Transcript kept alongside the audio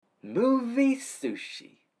Movie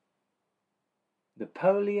Sushi.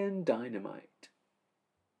 Napoleon Dynamite.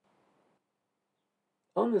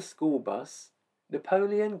 On the school bus,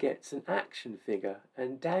 Napoleon gets an action figure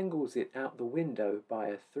and dangles it out the window by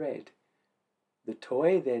a thread. The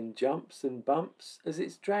toy then jumps and bumps as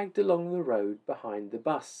it's dragged along the road behind the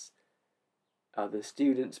bus. Other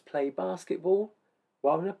students play basketball,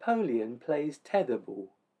 while Napoleon plays tetherball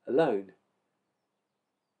alone.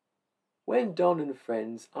 When Don and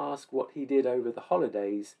friends ask what he did over the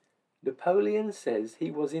holidays, Napoleon says he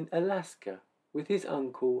was in Alaska with his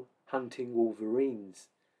uncle hunting wolverines.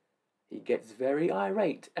 He gets very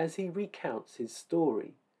irate as he recounts his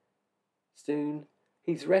story. Soon,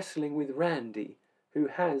 he's wrestling with Randy, who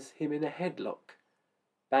has him in a headlock,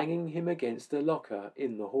 banging him against a locker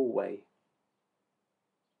in the hallway.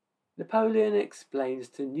 Napoleon explains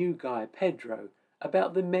to new guy Pedro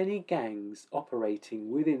about the many gangs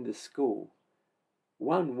operating within the school.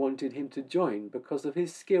 One wanted him to join because of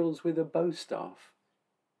his skills with a bowstaff.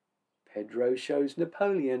 Pedro shows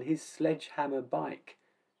Napoleon his sledgehammer bike.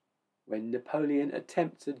 When Napoleon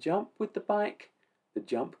attempts a jump with the bike, the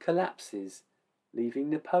jump collapses,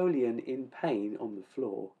 leaving Napoleon in pain on the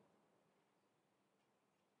floor.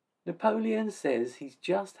 Napoleon says he's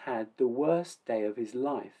just had the worst day of his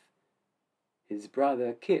life. His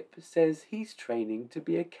brother Kip says he's training to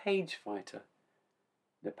be a cage fighter.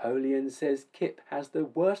 Napoleon says Kip has the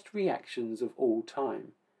worst reactions of all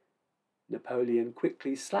time. Napoleon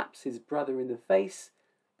quickly slaps his brother in the face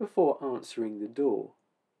before answering the door.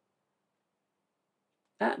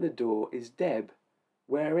 At the door is Deb,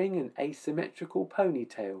 wearing an asymmetrical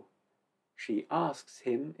ponytail. She asks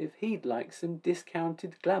him if he'd like some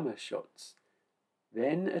discounted glamour shots,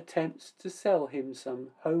 then attempts to sell him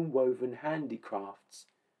some home-woven handicrafts.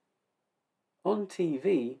 On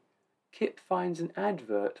TV, Kip finds an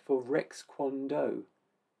advert for Rex Kwon Do.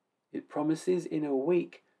 It promises in a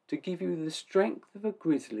week to give you the strength of a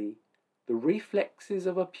grizzly, the reflexes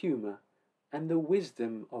of a puma, and the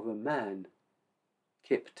wisdom of a man.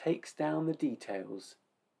 Kip takes down the details.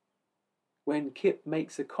 When Kip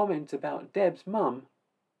makes a comment about Deb's mum,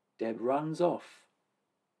 Deb runs off.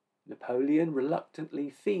 Napoleon reluctantly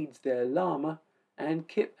feeds their llama, and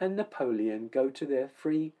Kip and Napoleon go to their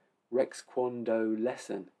free Rex Kwon Do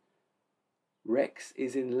lesson. Rex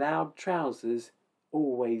is in loud trousers,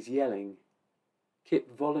 always yelling.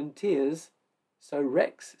 Kip volunteers, so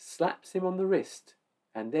Rex slaps him on the wrist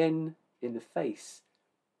and then in the face.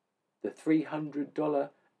 The $300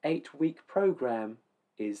 8-week program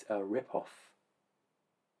is a rip-off.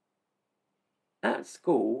 At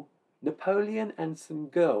school, Napoleon and some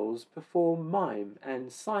girls perform mime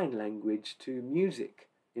and sign language to music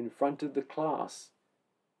in front of the class.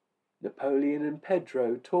 Napoleon and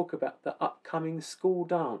Pedro talk about the upcoming school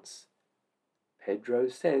dance. Pedro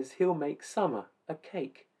says he'll make Summer a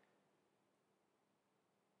cake.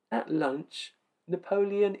 At lunch,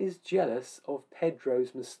 Napoleon is jealous of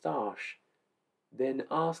Pedro's moustache, then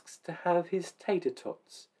asks to have his tater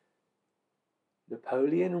tots.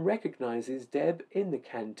 Napoleon recognizes Deb in the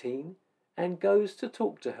canteen and goes to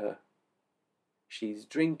talk to her. She's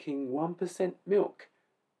drinking 1% milk,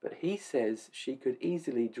 but he says she could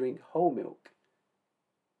easily drink whole milk.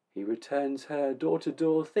 He returns her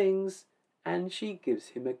door-to-door things and she gives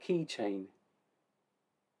him a keychain.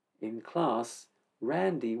 In class,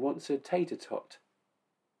 Randy wants a tater tot.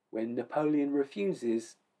 When Napoleon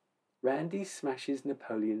refuses, Randy smashes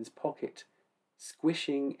Napoleon's pocket,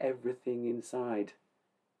 squishing everything inside.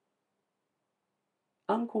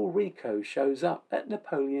 Uncle Rico shows up at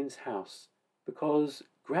Napoleon's house because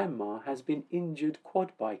Grandma has been injured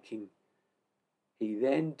quad biking. He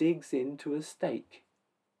then digs into a steak.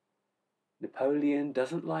 Napoleon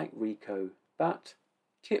doesn't like Rico, but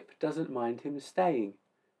Kip doesn't mind him staying.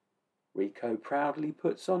 Rico proudly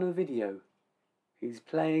puts on a video. He's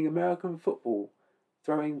playing American football,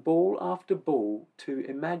 throwing ball after ball to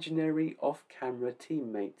imaginary off-camera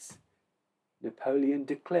teammates. Napoleon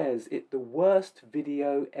declares it the worst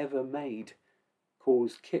video ever made,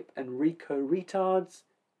 calls Kip and Rico retards,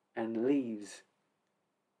 and leaves.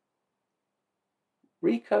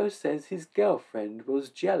 Rico says his girlfriend was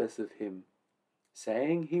jealous of him,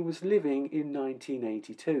 saying he was living in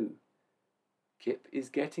 1982. Kip is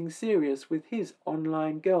getting serious with his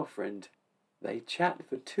online girlfriend. They chat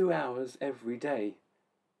for 2 hours every day.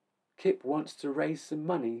 Kip wants to raise some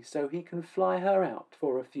money so he can fly her out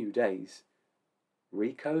for a few days.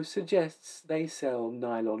 Rico suggests they sell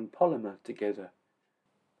nylon polymer together.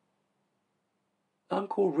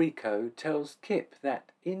 Uncle Rico tells Kip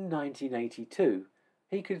that in 1982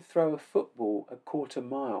 he could throw a football a quarter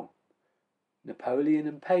mile. Napoleon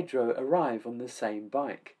and Pedro arrive on the same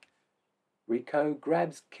bike. Rico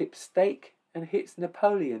grabs Kip's steak and hits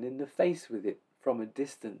Napoleon in the face with it from a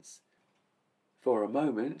distance. For a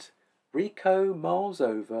moment, Rico mulls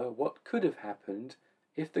over what could have happened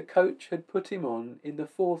if the coach had put him on in the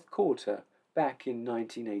fourth quarter back in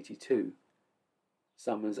 1982.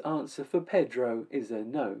 Summer's answer for Pedro is a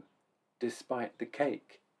no, despite the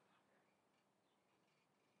cake.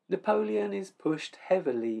 Napoleon is pushed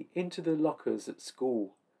heavily into the lockers at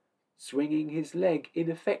school, swinging his leg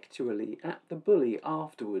ineffectually at the bully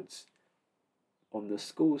afterwards. On the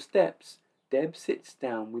school steps, Deb sits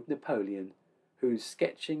down with Napoleon, who's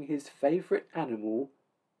sketching his favourite animal,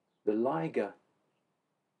 the liger.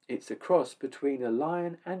 It's a cross between a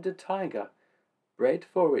lion and a tiger, bred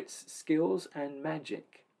for its skills and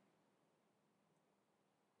magic.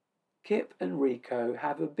 Kip and Rico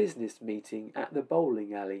have a business meeting at the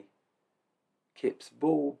bowling alley. Kip's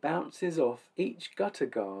ball bounces off each gutter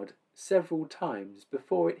guard several times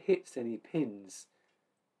before it hits any pins.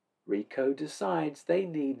 Rico decides they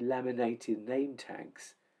need laminated name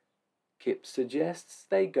tags. Kip suggests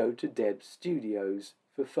they go to Deb's studios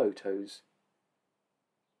for photos.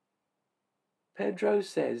 Pedro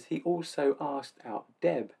says he also asked out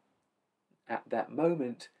Deb. At that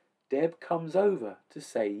moment, Deb comes over to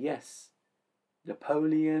say yes.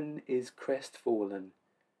 Napoleon is crestfallen.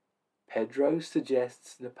 Pedro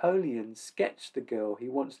suggests Napoleon sketch the girl he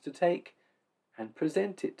wants to take and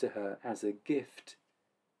present it to her as a gift.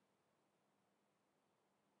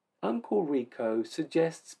 Uncle Rico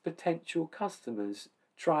suggests potential customers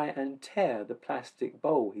try and tear the plastic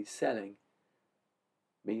bowl he's selling.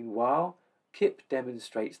 Meanwhile, Kip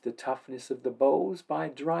demonstrates the toughness of the bowls by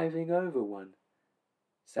driving over one.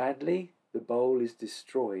 Sadly, the bowl is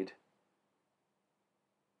destroyed.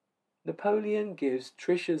 Napoleon gives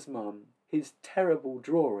Trisha's mum his terrible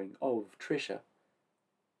drawing of Trisha.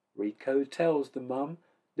 Rico tells the mum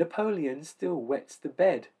Napoleon still wets the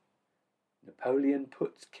bed. Napoleon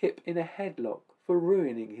puts Kip in a headlock for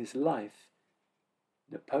ruining his life.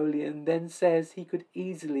 Napoleon then says he could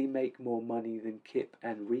easily make more money than Kip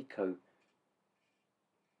and Rico.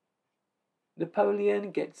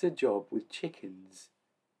 Napoleon gets a job with chickens.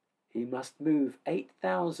 He must move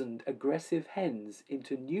 8,000 aggressive hens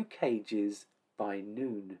into new cages by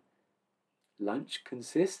noon. Lunch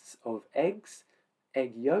consists of eggs,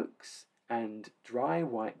 egg yolks, and dry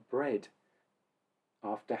white bread.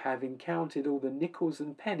 After having counted all the nickels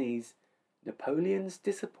and pennies, Napoleon's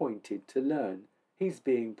disappointed to learn he's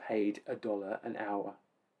being paid $1 an hour.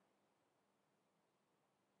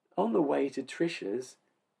 On the way to Trisha's,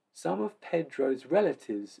 some of Pedro's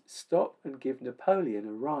relatives stop and give Napoleon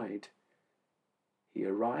a ride. He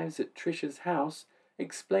arrives at Trisha's house,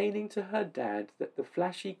 explaining to her dad that the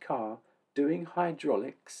flashy car doing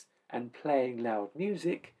hydraulics and playing loud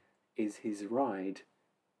music is his ride.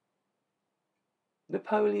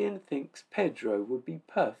 Napoleon thinks Pedro would be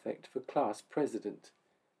perfect for class president.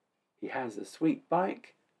 He has a sweet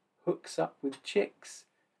bike, hooks up with chicks,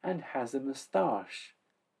 and has a moustache.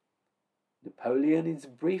 Napoleon is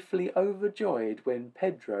briefly overjoyed when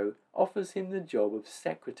Pedro offers him the job of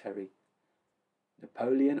secretary.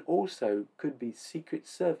 Napoleon also could be Secret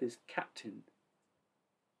Service captain.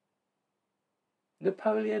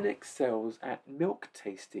 Napoleon excels at milk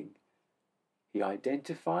tasting. He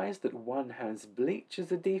identifies that one has bleach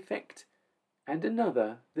as a defect and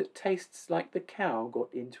another that tastes like the cow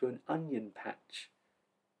got into an onion patch.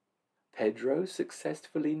 Pedro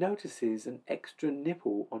successfully notices an extra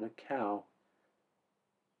nipple on a cow.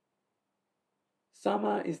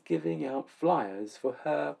 Summer is giving out flyers for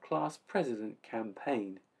her class president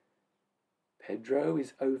campaign. Pedro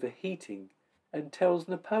is overheating and tells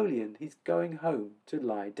Napoleon he's going home to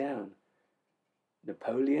lie down.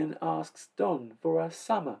 Napoleon asks Don for a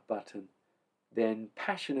summer button, then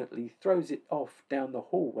passionately throws it off down the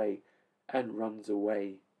hallway and runs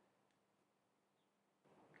away.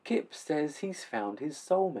 Kip says he's found his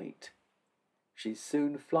soulmate. She's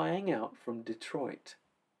soon flying out from Detroit.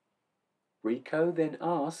 Rico then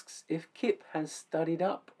asks if Kip has studied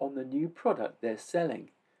up on the new product they're selling.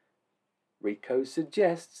 Rico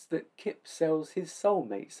suggests that Kip sells his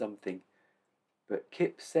soulmate something, but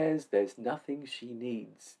Kip says there's nothing she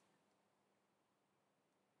needs.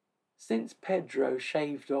 Since Pedro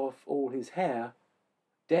shaved off all his hair,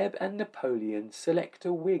 Deb and Napoleon select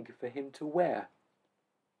a wig for him to wear.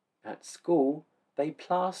 At school, they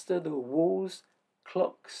plaster the walls,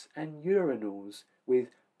 clocks, and urinals with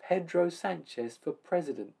Pedro Sanchez for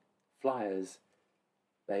President flyers.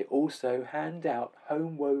 They also hand out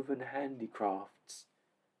home-woven handicrafts.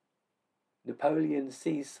 Napoleon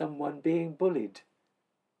sees someone being bullied.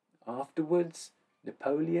 Afterwards,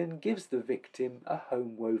 Napoleon gives the victim a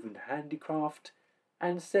home-woven handicraft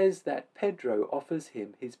and says that Pedro offers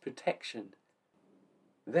him his protection.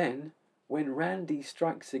 Then, when Randy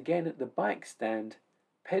strikes again at the bike stand,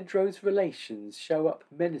 Pedro's relations show up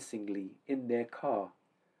menacingly in their car.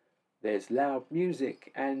 There's loud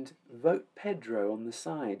music and "Vote Pedro" on the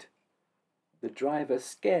side. The driver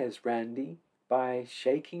scares Randy by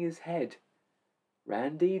shaking his head.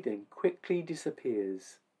 Randy then quickly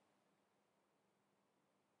disappears.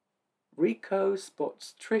 Rico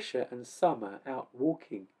spots Trisha and Summer out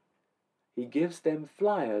walking. He gives them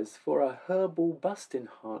flyers for a herbal bust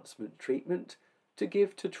enhancement treatment to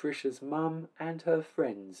give to Trisha's mum and her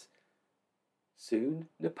friends. Soon,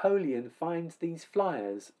 Napoleon finds these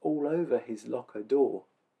flyers all over his locker door.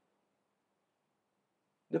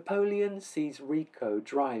 Napoleon sees Rico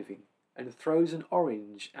driving and throws an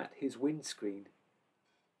orange at his windscreen.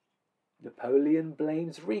 Napoleon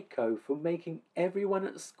blames Rico for making everyone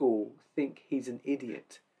at school think he's an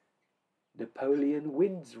idiot. Napoleon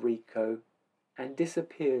wins Rico and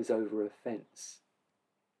disappears over a fence.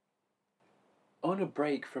 On a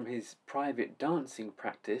break from his private dancing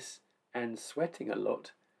practice and sweating a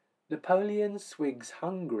lot, Napoleon swigs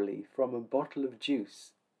hungrily from a bottle of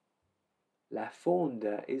juice. La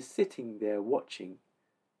Fonda is sitting there watching.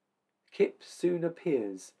 Kip soon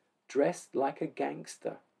appears, dressed like a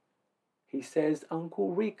gangster. He says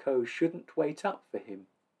Uncle Rico shouldn't wait up for him.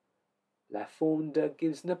 La Fonda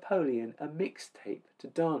gives Napoleon a mixtape to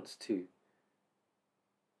dance to.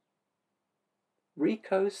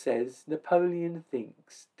 Rico says Napoleon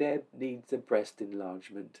thinks Deb needs a breast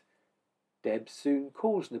enlargement. Deb soon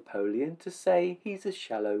calls Napoleon to say he's a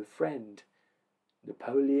shallow friend.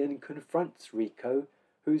 Napoleon confronts Rico,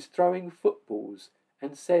 who's throwing footballs,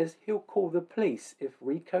 and says he'll call the police if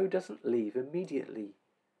Rico doesn't leave immediately.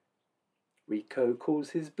 Rico calls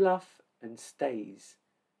his bluff and stays.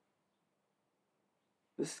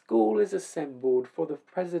 The school is assembled for the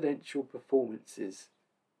presidential performances.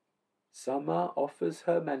 Summer offers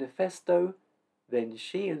her manifesto, then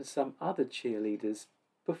she and some other cheerleaders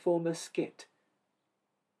perform a skit.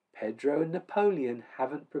 Pedro and Napoleon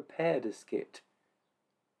haven't prepared a skit.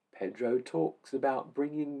 Pedro talks about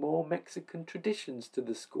bringing more Mexican traditions to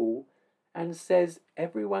the school and says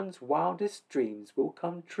everyone's wildest dreams will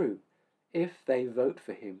come true if they vote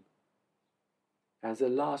for him. As a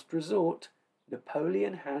last resort,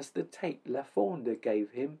 Napoleon has the tape La Fonda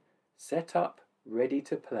gave him set up, ready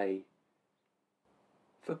to play.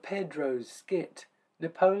 For Pedro's skit,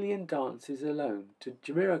 Napoleon dances alone to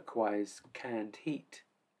Jamiroquai's Canned Heat.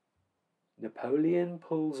 Napoleon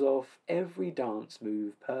pulls off every dance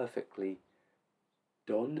move perfectly.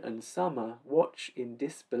 Don and Summer watch in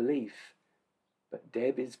disbelief, but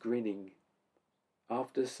Deb is grinning.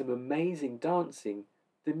 After some amazing dancing,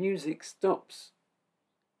 the music stops.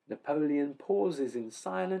 Napoleon pauses in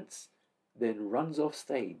silence, then runs off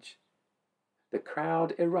stage. The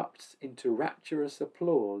crowd erupts into rapturous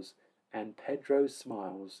applause, and Pedro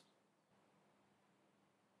smiles.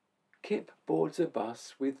 Kip boards a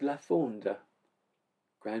bus with La Fonda.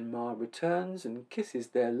 Grandma returns and kisses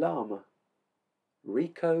their llama.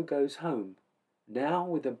 Rico goes home, now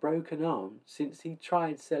with a broken arm since he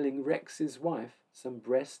tried selling Rex's wife some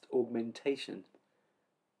breast augmentation.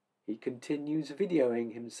 He continues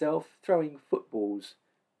videoing himself throwing footballs.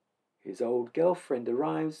 His old girlfriend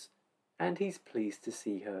arrives, and he's pleased to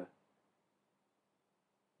see her.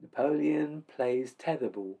 Napoleon plays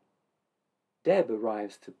tetherball. Deb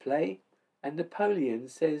arrives to play, and Napoleon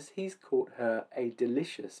says he's caught her a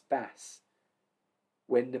delicious bass.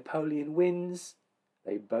 When Napoleon wins,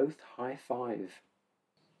 they both high-five.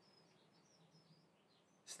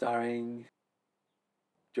 Starring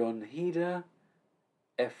John Heder,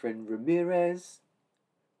 Efren Ramirez,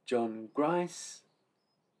 John Grice,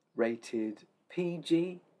 rated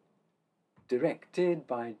PG, directed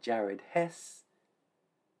by Jared Hess,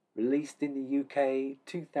 released in the UK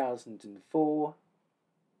 2004,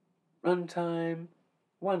 runtime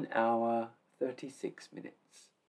 1 hour 36 minutes.